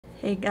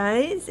Hey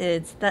guys,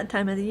 it's that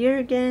time of the year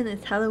again.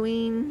 It's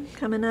Halloween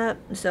coming up,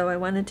 so I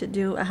wanted to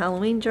do a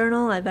Halloween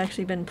journal. I've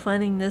actually been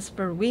planning this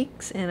for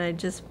weeks and I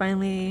just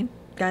finally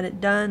got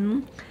it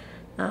done.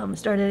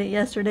 Started it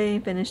yesterday,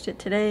 finished it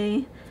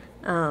today.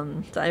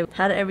 So I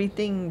had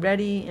everything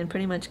ready and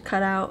pretty much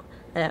cut out.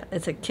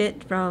 It's a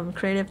kit from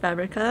Creative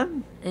Fabrica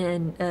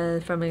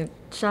and from a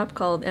shop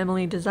called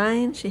Emily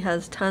Design. She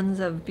has tons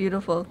of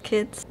beautiful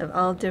kits of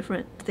all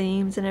different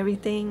themes and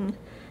everything,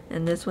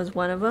 and this was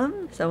one of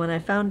them. So when I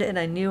found it,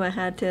 I knew I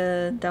had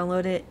to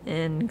download it,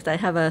 and because I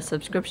have a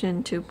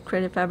subscription to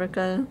Creative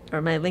Fabrica,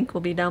 or my link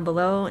will be down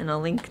below, and I'll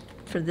link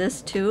for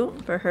this too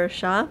for her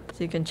shop,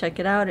 so you can check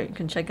it out, or you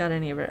can check out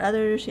any of her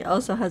others. She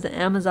also has an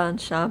Amazon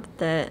shop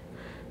that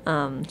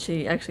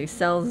she actually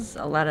sells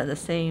a lot of the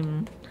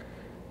same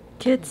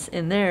kits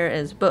in there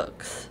as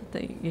books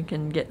that you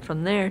can get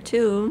from there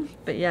too.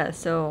 But yeah,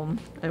 so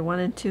I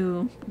wanted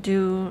to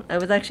I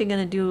was actually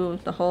going to do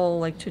the whole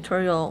like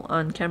tutorial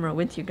on camera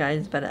with you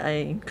guys, but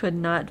I could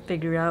not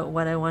figure out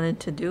what I wanted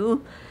to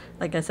do.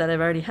 Like I said, I've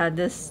already had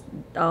this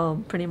all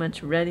pretty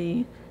much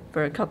ready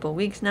for a couple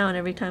weeks now, and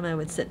every time I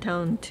would sit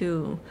down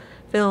to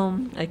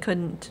film, I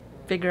couldn't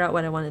figure out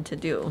what I wanted to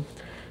do.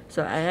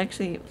 So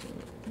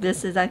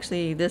this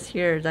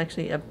here is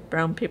actually a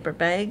brown paper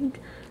bag.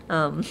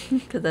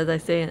 Because as I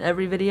say in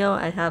every video,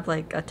 I have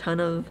like a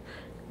ton of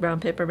brown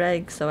paper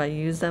bags, so I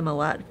use them a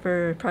lot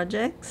for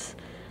projects.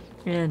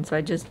 And so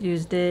I just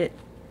used it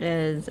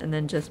and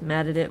then just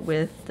matted it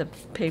with the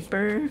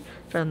paper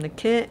from the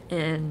kit.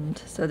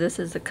 And so this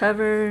is the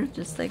cover,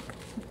 just like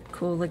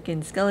cool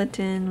looking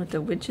skeleton with the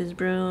witch's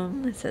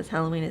broom. It says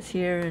Halloween is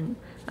here and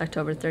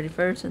October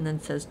 31st, and then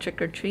it says trick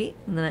or treat.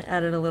 And then I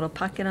added a little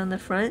pocket on the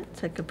front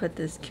so I could put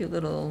this cute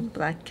little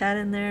black cat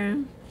in there.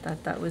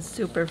 Thought that was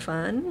super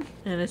fun.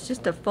 And it's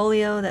just a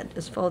folio that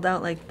just folds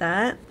out like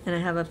that. And I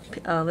have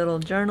a little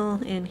journal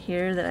in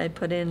here that I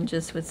put in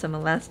just with some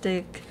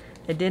elastic.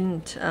 I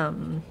didn't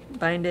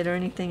bind it or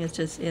anything, it's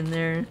just in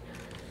there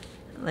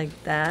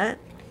like that.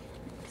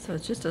 So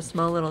it's just a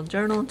small little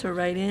journal to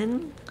write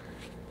in.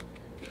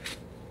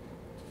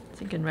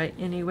 So you can write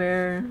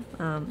anywhere.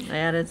 I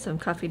added some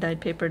coffee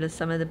dyed paper to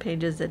some of the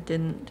pages that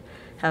didn't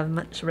have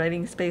much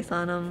writing space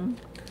on them.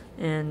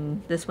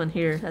 And this one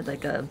here had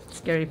like a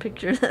scary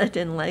picture that I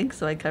didn't like,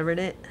 so I covered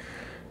it.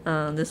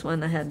 This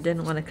one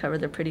didn't want to cover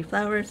the pretty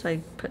flowers, so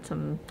I put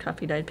some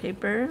coffee dyed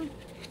paper.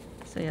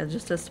 So yeah,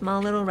 just a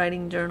small little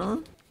writing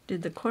journal.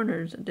 Did the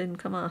corners, it didn't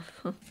come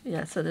off.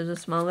 Yeah, so there's a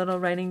small little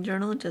writing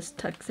journal, just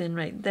tucks in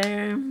right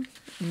there. And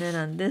then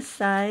on this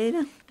side,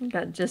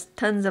 got just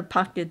tons of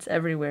pockets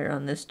everywhere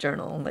on this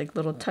journal, like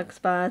little tuck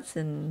spots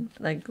and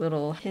like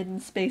little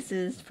hidden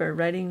spaces for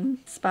writing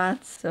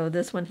spots. So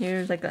this one here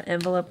is like an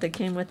envelope that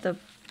came with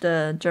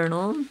the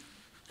journal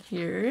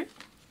here.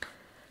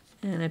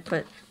 And I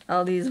put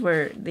all these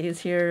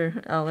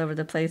here all over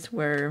the place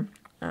were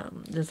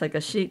just like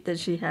a sheet that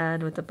she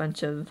had with a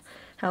bunch of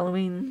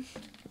Halloween,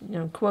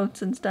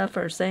 quotes and stuff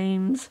or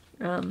sayings.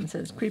 It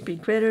says creepy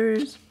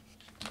critters.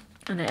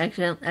 And I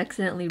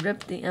accidentally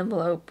ripped the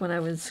envelope when I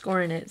was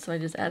scoring it, so I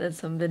just added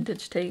some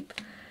vintage tape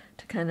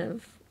to kind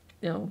of,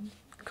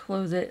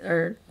 close it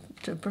or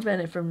to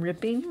prevent it from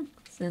ripping.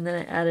 And then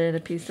I added a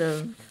piece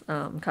of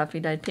coffee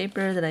dyed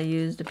paper that I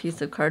used a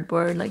piece of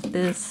cardboard like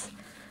this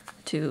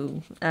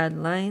to add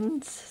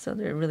lines, so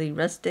they're really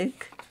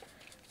rustic.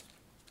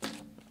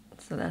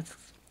 So that's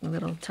a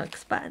little tuck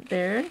spot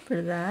there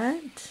for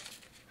that.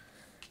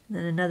 And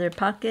then another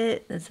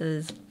pocket that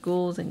says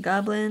ghouls and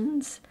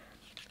goblins.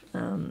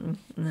 And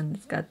then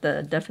it's got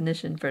the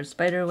definition for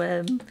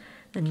spiderweb.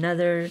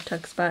 Another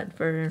tuck spot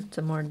for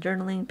some more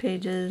journaling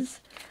pages.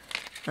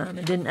 I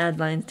didn't add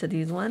lines to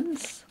these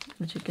ones,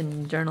 but you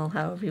can journal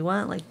however you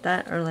want, like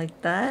that or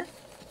like that.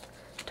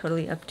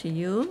 Totally up to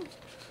you.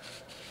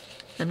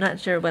 I'm not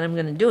sure what I'm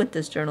going to do with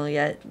this journal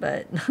yet,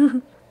 but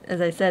as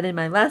I said in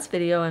my last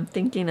video, I'm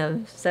thinking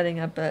of setting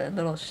up a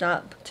little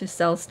shop to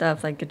sell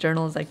stuff like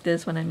journals like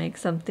this when I make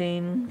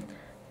something.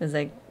 Because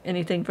like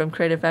anything from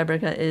Creative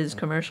Fabrica is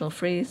commercial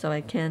free, so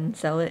I can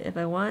sell it if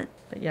I want.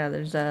 But yeah,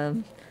 there's a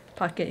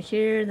pocket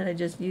here that I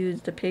just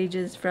used the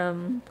pages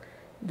from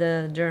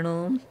the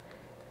journal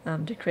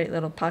to create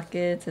little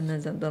pockets, and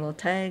there's a little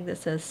tag that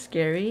says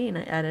scary, and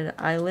I added an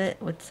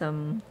eyelet with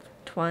some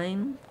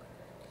twine.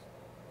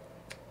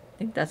 I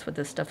think that's what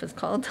this stuff is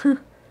called.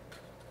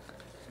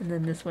 And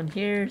then this one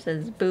here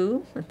says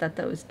boo. I thought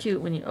that was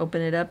cute. When you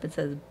open it up, it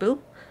says boo.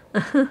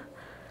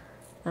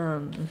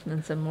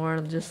 And some more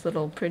just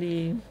little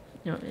pretty,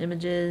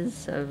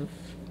 images of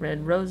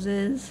red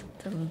roses.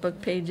 Some book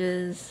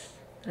pages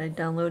that I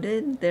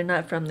downloaded. They're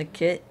not from the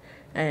kit.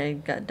 I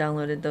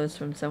downloaded those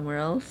from somewhere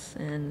else,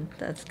 and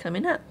that's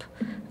coming up.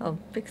 I'll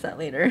fix that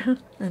later.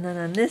 And then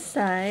on this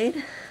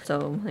side,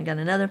 so I got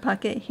another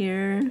pocket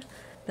here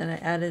that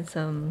I added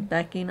some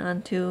backing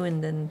onto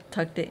and then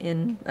tucked it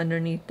in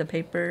underneath the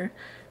paper,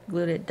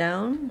 glued it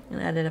down,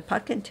 and added a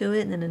pocket to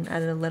it, and then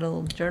added a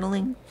little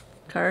journaling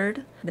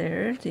card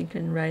there so you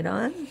can write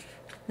on.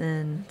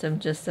 And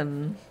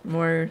some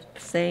more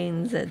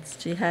sayings that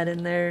she had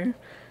in there.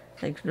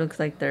 like looks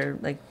like they're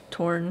like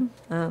torn.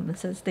 It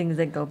says things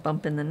that go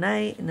bump in the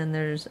night, and then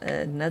there's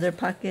another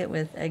pocket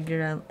with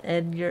Edgar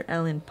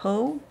Allan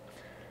Poe,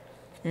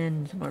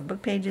 and some more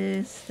book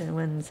pages. And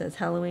one says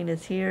Halloween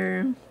is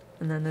here,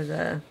 and then there's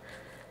a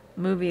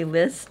movie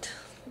list,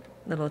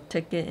 little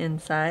ticket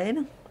inside.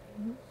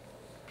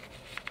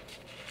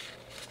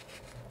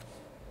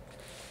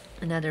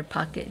 Another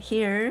pocket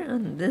here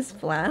on this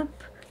flap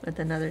with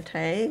another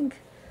tag.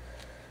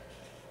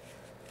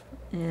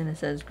 And it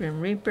says Grim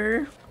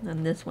Reaper.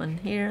 And this one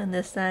here on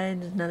this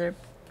side is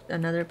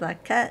another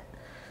black cat.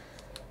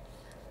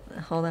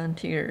 Hold on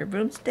to your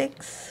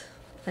broomsticks.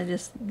 I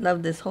just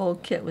love this whole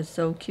kit. It was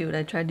so cute.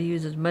 I tried to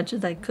use as much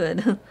as I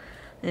could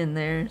in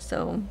there.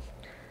 So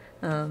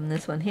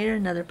this one here,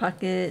 another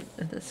pocket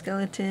with a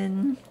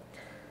skeleton.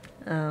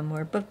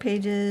 More book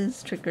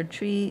pages, trick or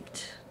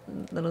treat.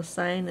 Little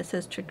sign that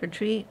says trick or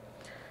treat.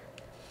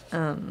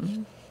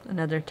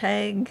 Another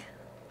tag.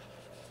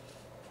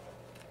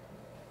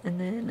 And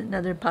then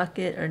another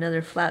pocket or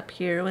another flap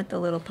here with the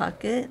little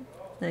pocket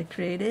that I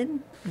created.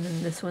 And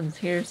then this one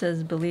here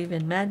says believe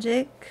in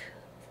magic.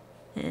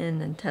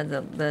 And it has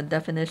the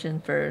definition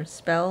for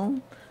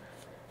spell.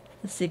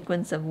 The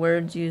sequence of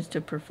words used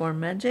to perform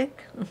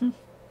magic.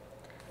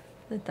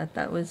 I thought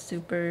that was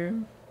super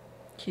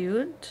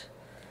cute.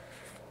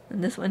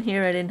 And this one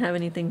here I didn't have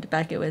anything to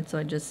back it with, so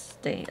I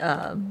just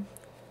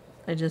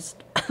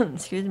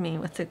excuse me,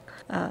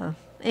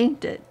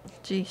 inked it.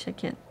 Geesh, I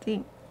can't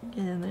think. Get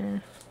in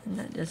there. And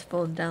that just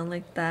folds down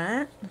like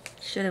that.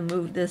 Should have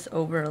moved this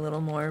over a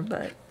little more,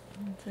 but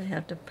I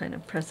have to kind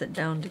of press it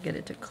down to get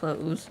it to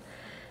close.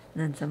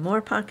 And then some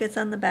more pockets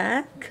on the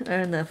back, or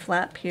in the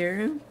flap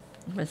here,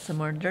 with some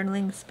more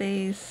journaling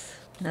space.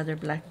 Another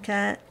black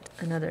cat.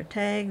 Another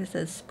tag that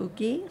says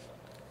spooky.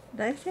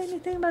 Did I say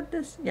anything about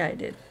this? Yeah, I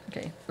did.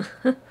 Okay.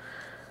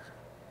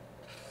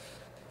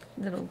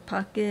 Little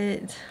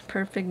pocket.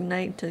 Perfect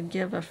night to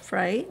give a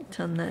fright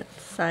on that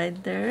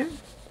side there.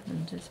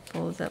 And just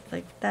pulls up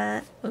like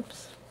that.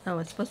 Oops. Oh,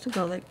 it's supposed to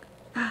go like...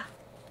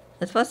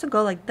 It's supposed to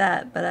go like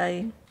that, but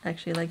I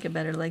actually like it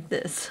better like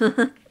this.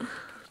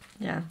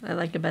 Yeah, I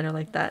like it better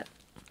like that.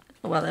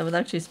 Well, it was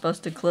actually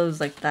supposed to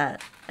close like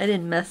that. I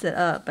didn't mess it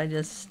up. I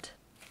just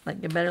like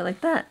it better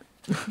like that.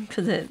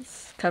 Because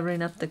it's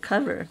covering up the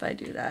cover if I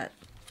do that.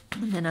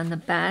 And then on the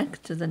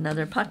back, there's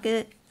another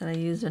pocket. And I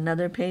used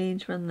another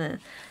page from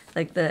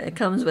it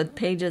comes with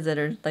pages that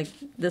are like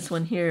this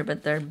one here,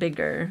 but they're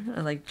bigger,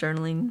 like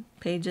journaling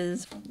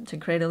pages to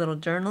create a little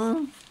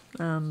journal.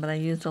 But I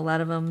used a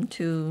lot of them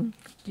to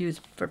use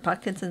for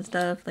pockets and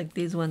stuff. Like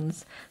these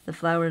ones, the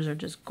flowers are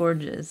just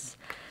gorgeous.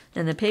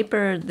 And the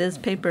paper, this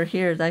paper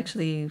here is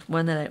actually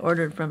one that I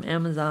ordered from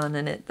Amazon,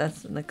 and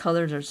the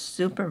colors are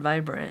super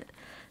vibrant.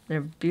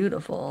 They're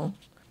beautiful.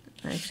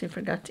 I actually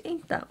forgot to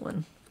ink that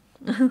one.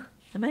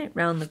 I might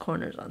round the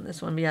corners on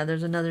this one. But yeah,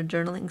 there's another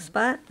journaling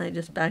spot. I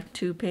just backed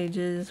 2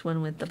 pages,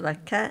 one with the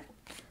black cat,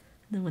 and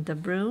then with the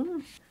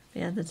broom.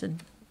 But yeah, there's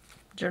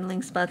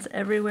journaling spots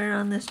everywhere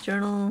on this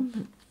journal.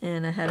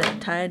 And I had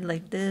it tied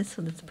like this,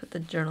 so let's put the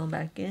journal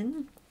back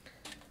in.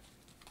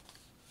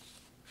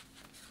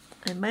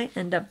 I might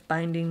end up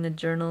binding the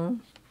journal.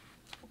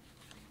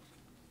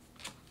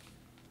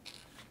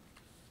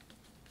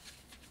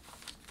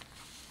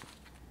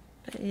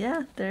 But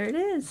yeah, there it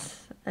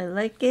is. I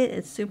like it.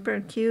 It's super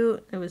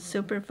cute. It was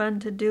super fun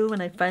to do when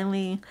I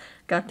finally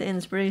got the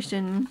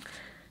inspiration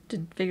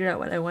to figure out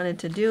what I wanted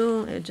to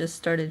do. It just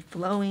started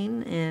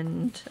flowing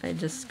and I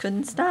just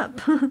couldn't stop.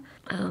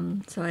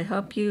 So I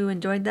hope you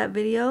enjoyed that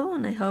video,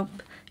 and I hope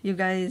you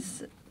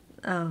guys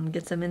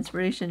get some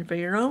inspiration for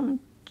your own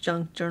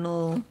junk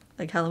journal,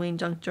 like Halloween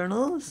junk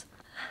journals.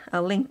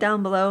 I'll link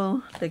down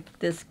below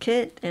this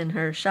kit and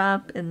her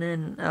shop, and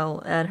then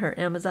I'll add her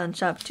Amazon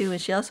shop too. And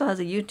she also has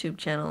a YouTube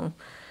channel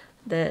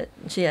that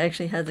she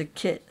actually has a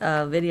kit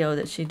video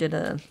that she did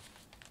a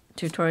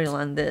tutorial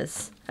on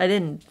this. I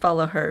didn't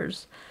follow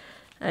hers.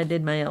 I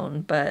did my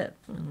own, but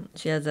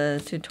she has a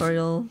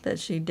tutorial that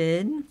she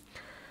did.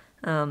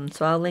 So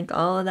I'll link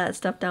all of that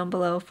stuff down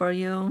below for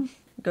you.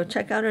 Go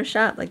check out her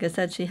shop. Like I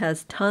said, she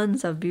has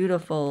tons of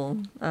beautiful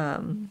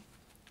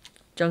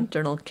junk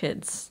journal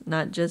kits,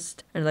 not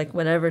just like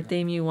whatever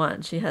theme you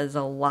want. She has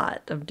a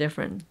lot of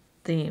different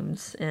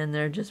themes and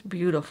they're just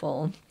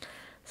beautiful.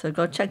 So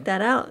go check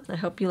that out. I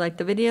hope you liked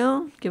the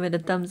video. Give it a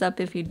thumbs up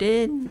if you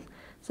did.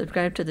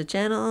 Subscribe to the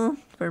channel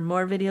for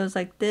more videos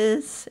like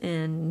this,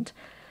 and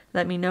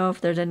let me know if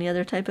there's any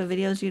other type of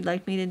videos you'd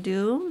like me to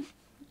do.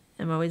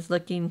 I'm always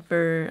looking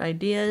for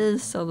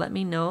ideas, so let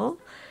me know.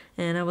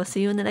 And I will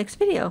see you in the next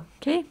video.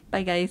 Okay,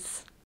 bye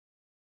guys.